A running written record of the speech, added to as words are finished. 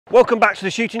Welcome back to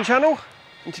the shooting channel,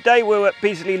 and today we're at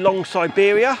Bisley Long,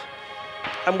 Siberia,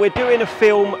 and we're doing a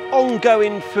film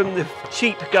ongoing from the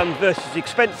cheap gun versus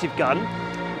expensive gun,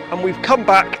 and we've come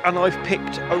back and I've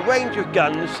picked a range of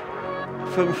guns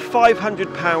from £500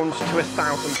 to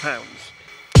 £1,000.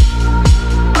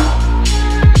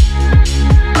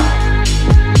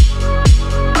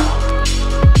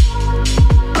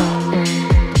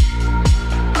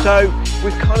 So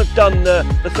we've kind of done the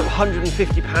sort of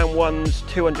 £150 ones,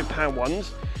 £200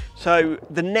 ones. So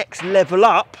the next level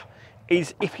up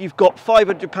is if you've got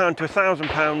 £500 to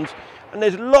 £1,000, and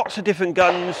there's lots of different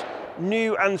guns,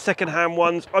 new and second-hand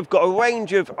ones. I've got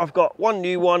one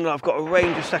new one, and I've got a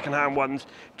range of second-hand ones,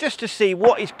 just to see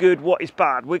what is good, what is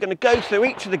bad. We're going to go through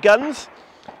each of the guns,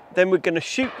 then we're going to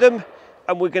shoot them,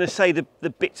 and we're going to say the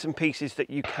bits and pieces that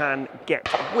you can get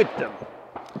with them.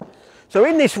 So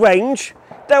in this range,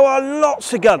 there are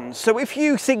lots of guns. So if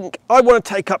you think, I want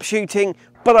to take up shooting,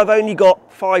 but I've only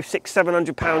got £500,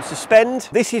 £600, £700 to spend,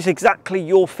 this is exactly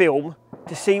your film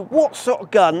to see what sort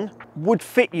of gun would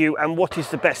fit you and what is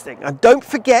the best thing. And don't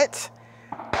forget,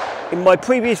 in my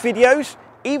previous videos,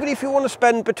 even if you want to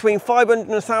spend between £500 and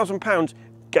 £1,000,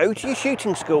 go to your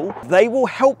shooting school. They will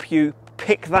help you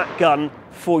pick that gun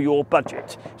for your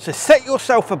budget. So set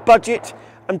yourself a budget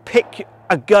and pick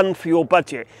a gun for your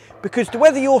budget, because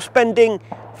whether you're spending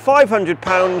 £500,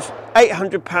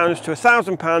 £800 to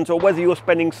 £1,000, or whether you're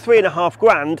spending £3.5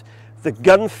 grand, the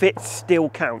gun fit still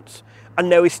counts. And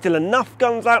there is still enough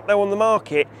guns out there on the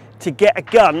market to get a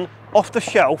gun off the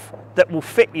shelf that will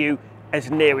fit you as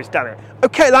near as damn it.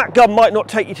 Okay, that gun might not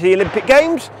take you to the Olympic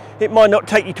Games, it might not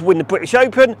take you to win the British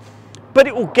Open, but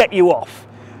it will get you off.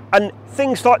 And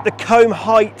things like the comb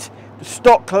height, the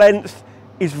stock length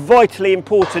is vitally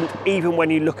important even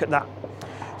when you look at that.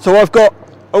 So I've got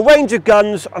a range of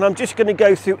guns, and I'm just going to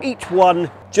go through each one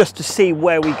just to see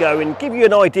where we go and give you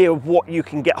an idea of what you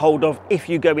can get hold of if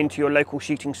you go into your local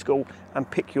shooting school and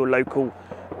pick your local,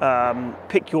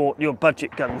 your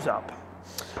budget guns up.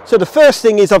 So the first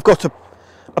thing is I've got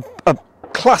a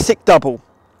classic double.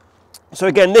 So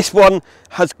again, this one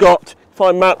has got, if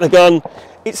I mount the gun,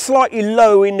 it's slightly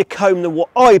lower in the comb than what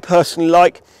I personally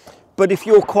like, but if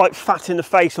you're quite fat in the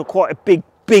face or quite a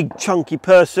big chunky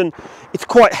person, it's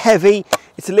quite heavy,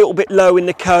 it's a little bit low in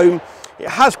the comb. It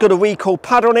has got a recoil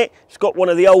pad on it, it's got one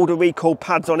of the older recoil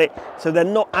pads on it, so they're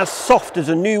not as soft as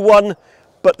a new one,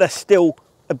 but they still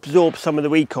absorb some of the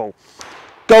recoil.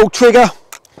 Gold trigger,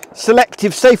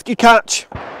 selective safety catch.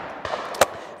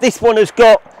 This one has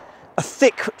got a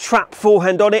thick trap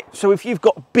forehand on it, so if you've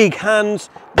got big hands,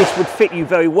 this would fit you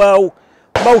very well.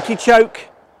 Multi-choke,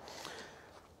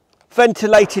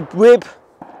 ventilated rib.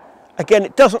 Again,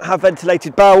 it doesn't have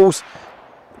ventilated barrels,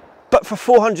 but for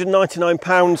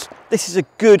 £499, this is a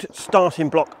good starting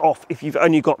block off if you've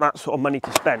only got that sort of money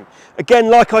to spend. Again,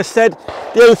 like I said,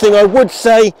 the only thing I would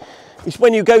say is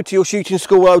when you go to your shooting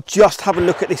school, I'll just have a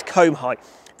look at this comb height.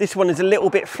 This one is a little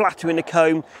bit flatter in the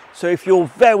comb, so if you're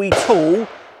very tall,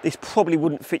 this probably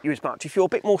wouldn't fit you as much. If you're a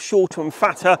bit more shorter and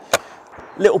fatter,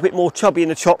 a little bit more chubby in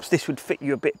the chops, this would fit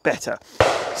you a bit better.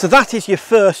 So that is your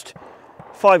first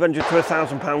 £500 to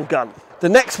 £1,000 gun. The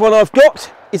next one I've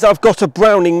got is I've got a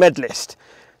Browning medalist.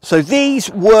 So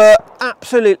these were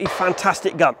absolutely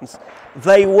fantastic guns.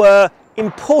 They were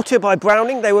imported by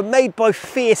Browning. They were made by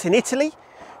Fierce in Italy,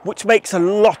 which makes a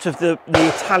lot of the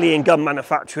Italian gun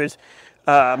manufacturers.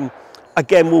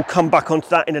 Again, we'll come back onto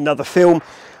that in another film.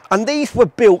 And these were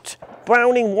built,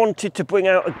 Browning wanted to bring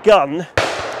out a gun.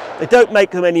 They don't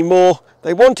make them anymore.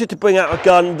 They wanted to bring out a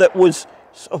gun that was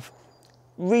sort of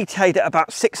retailed at about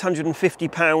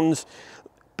 £650,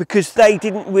 because they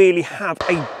didn't really have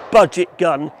a budget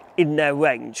gun in their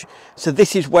range. So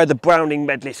this is where the Browning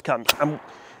medalist comes, and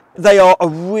they are a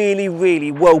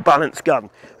really well balanced gun.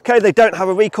 Okay, they don't have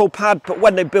a recoil pad, but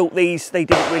when they built these, they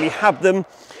didn't really have them.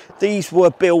 These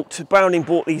were built, Browning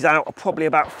bought these out probably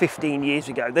about 15 years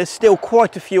ago. There's still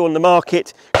quite a few on the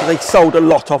market, because they sold a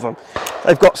lot of them.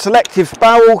 They've got selective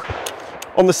barrel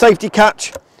on the safety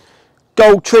catch,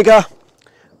 gold trigger,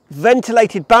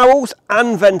 ventilated barrels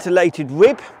and ventilated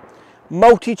rib,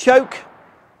 multi-choke.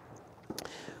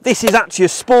 This is actually a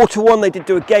sporter one. They did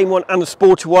do a game one and a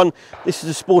sporter one. This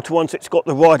is a sporter one, so it's got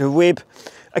the wider rib.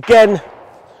 Again,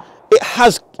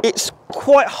 it's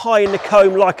quite high in the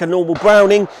comb like a normal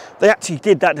Browning. They actually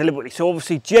did that deliberately. So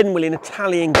obviously, generally an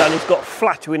Italian gun has got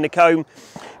flatter in the comb,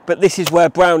 but this is where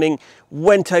Browning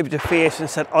went over to Fierce and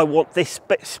said, I want this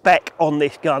spec on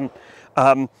this gun,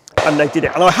 and they did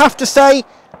it. And I have to say,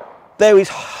 there is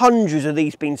hundreds of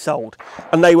these being sold,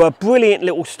 and they were a brilliant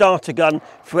little starter gun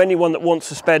for anyone that wants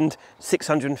to spend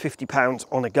 £650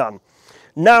 on a gun.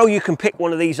 Now you can pick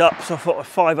one of these up so for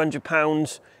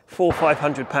 £500,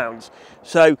 £400–500.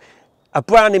 So a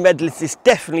Browning medalist is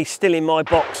definitely still in my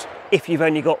box if you've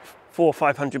only got £400 or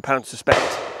 £500 to spend.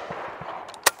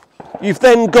 You've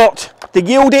then got the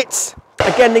Yieldits.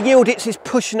 Again, the Yieldits is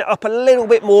pushing it up a little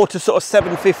bit more to sort of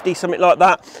 750, something like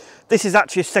that. This is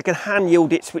actually a second-hand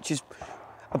Yieldits, which is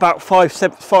about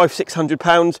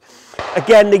 £500–600.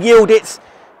 Again, the Yieldits,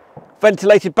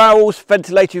 ventilated barrels,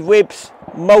 ventilated ribs,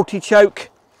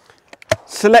 multi-choke,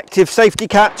 selective safety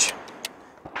catch,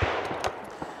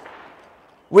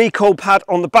 recoil pad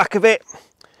on the back of it.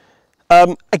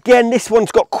 Again, this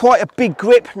one's got quite a big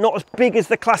grip, not as big as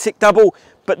the classic double,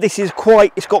 but this is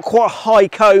it's got quite a high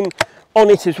comb on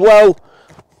it as well.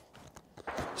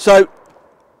 So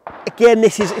again,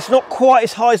 it's not quite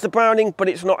as high as the Browning, but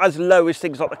it's not as low as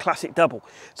things like the classic double.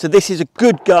 So this is a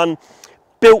good gun.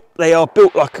 They are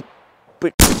built like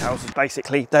brick houses,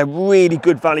 basically. They're really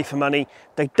good value for money.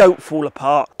 They don't fall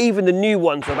apart. Even the new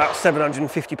ones are about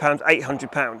 £750,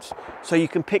 £800. So you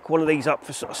can pick one of these up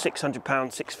for sort of £600,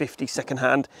 £650 second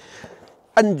hand.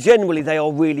 And generally they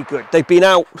are really good. They've been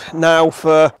out now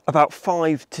for about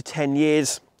 5 to 10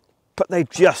 years, but they're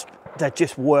just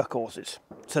workhorses.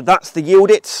 So that's the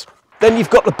Yieldits. Then you've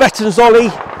got the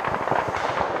Bettonzolli.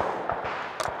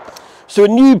 So a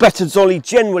new Bettonzolli,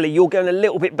 generally you're going a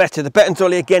little bit better. The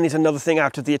Bettonzolli again is another thing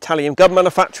out of the Italian gun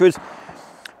manufacturers.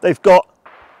 They've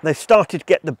started to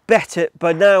get the better,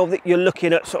 but now that you're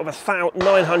looking at sort of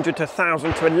 £900 to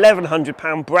 £1,000 to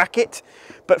 £1,100 bracket.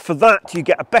 But for that you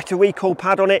get a better recoil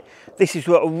pad on it. This has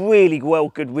got a really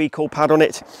good recoil pad on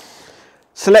it.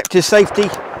 Selective safety,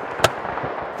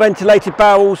 ventilated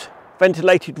barrels,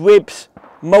 ventilated ribs,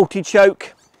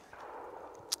 multi-choke.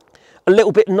 A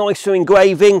little bit nicer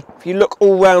engraving. If you look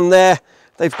all round there,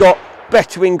 they've got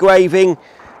better engraving.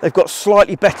 They've got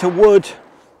slightly better wood.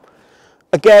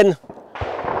 Again,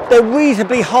 they're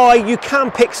reasonably high. You can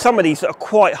pick some of these that are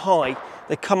quite high.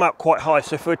 They come out quite high.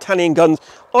 So for Italian guns,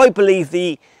 I believe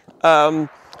the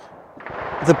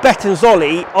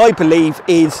Bettonzolli, I believe,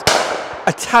 is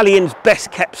Italian's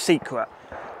best kept secret.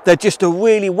 They're just a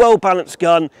really well balanced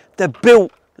gun. They're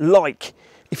built like,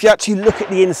 if you actually look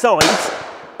at the insides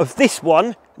of this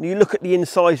one, and you look at the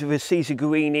insides of a Caesar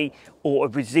Guerini or a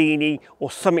Rizzini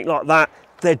or something like that,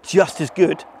 they're just as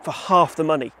good for half the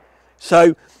money.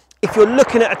 So if you're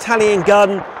looking at Italian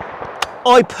gun,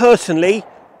 I personally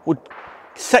would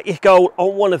set your goal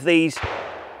on one of these.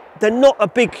 They're not a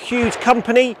big, huge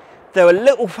company. They're a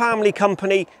little family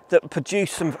company that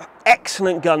produce some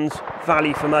excellent guns,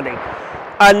 value for money.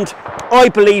 And I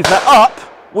believe that up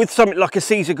with something like a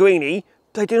Caesar Guerini,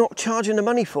 they do not charge the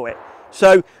money for it.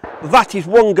 So that is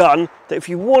one gun that if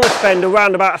you want to spend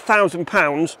around about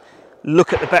 £1,000,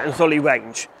 look at the Bettonzolli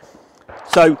range.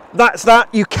 So that's that.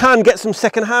 You can get some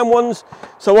second-hand ones.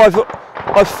 So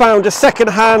I've found a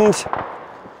second-hand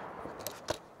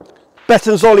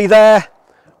Bettonzolli there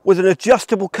with an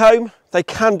adjustable comb. They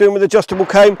can do them with adjustable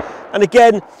comb. And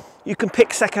again, you can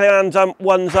pick second-hand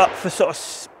ones up for sort of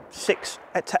 £600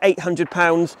 to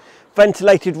 £800.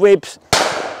 Ventilated ribs,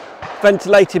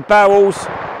 ventilated barrels,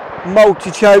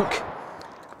 multi-choke.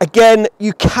 Again,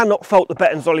 you cannot fault the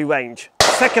Bettonzolli range.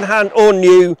 Second-hand or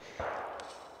new,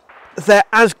 they're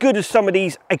as good as some of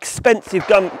these expensive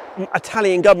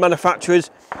Italian gun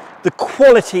manufacturers. The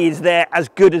quality is there as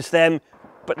good as them,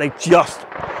 but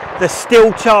they're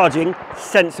still charging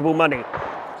sensible money.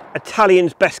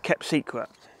 Italian's best kept secret.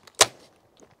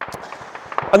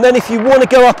 And then if you want to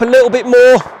go up a little bit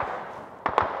more,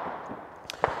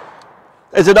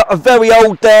 there's a very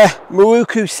old there,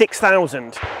 Maruku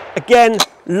 6000. Again,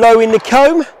 low in the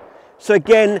comb. So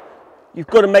again, you've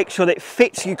got to make sure that it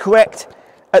fits you correct.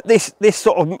 At this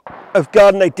sort of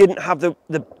gun, they didn't have the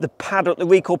pad, the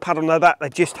recoil pad on that. They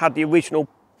just had the original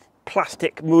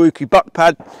plastic Maruku buck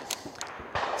pad.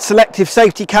 Selective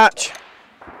safety catch.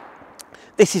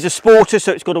 This is a sporter,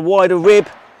 so it's got a wider rib.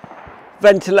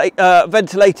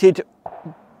 Ventilated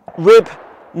rib,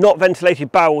 not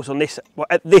ventilated barrels on this. Well,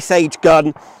 at this age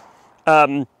gun,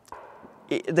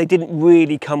 they didn't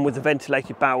really come with the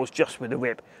ventilated barrels, just with the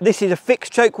rib. This is a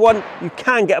fixed choke one. You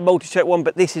can get a multi-choke one,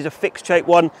 but this is a fixed choke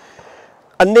one.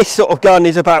 And this sort of gun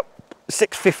is about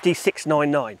 $650,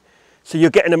 $699. So you're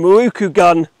getting a Maruku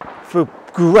gun for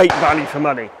great value for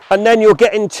money. And then you're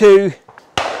getting to,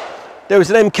 there was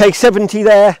an MK70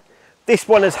 there. This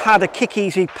one has had a kick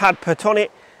easy pad put on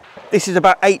it. This is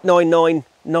about £899,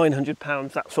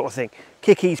 £900, that sort of thing.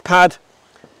 Kick ease pad.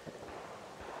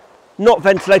 Not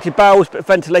ventilated barrels, but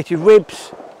ventilated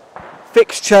ribs,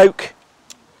 fixed choke,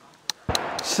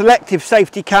 selective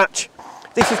safety catch.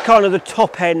 This is kind of the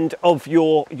top end of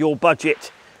your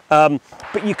budget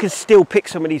but you can still pick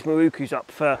some of these Marukus up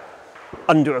for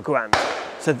under £1,000.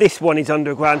 So this one is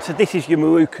under £1,000, so this is your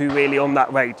Maruku really on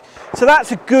that range. So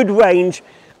that's a good range.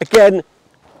 Again,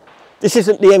 this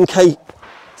isn't the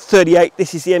MK38,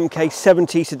 this is the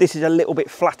MK70, so this is a little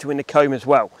bit flatter in the comb as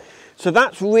well. So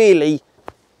that's really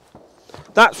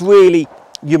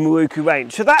your Maruku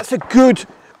range. So that's a good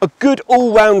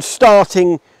all-round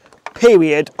starting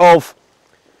period of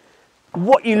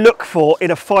what you look for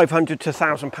in a 500 to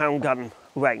 1,000 pound gun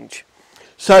range.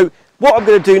 So what I'm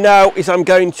going to do now is I'm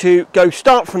going to go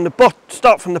start from the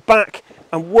back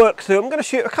and work through. I'm going to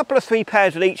shoot a couple of 3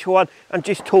 pairs with each one and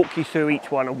just talk you through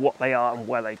each one and what they are and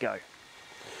where they go.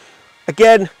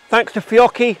 Again, thanks to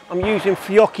Fiocchi, I'm using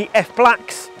Fiocchi F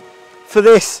Blacks for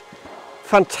this.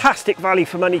 Fantastic value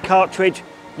for money cartridge.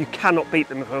 You cannot beat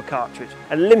them for a cartridge.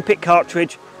 Olympic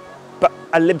cartridge, but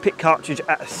Olympic cartridge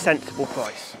at a sensible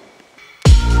price.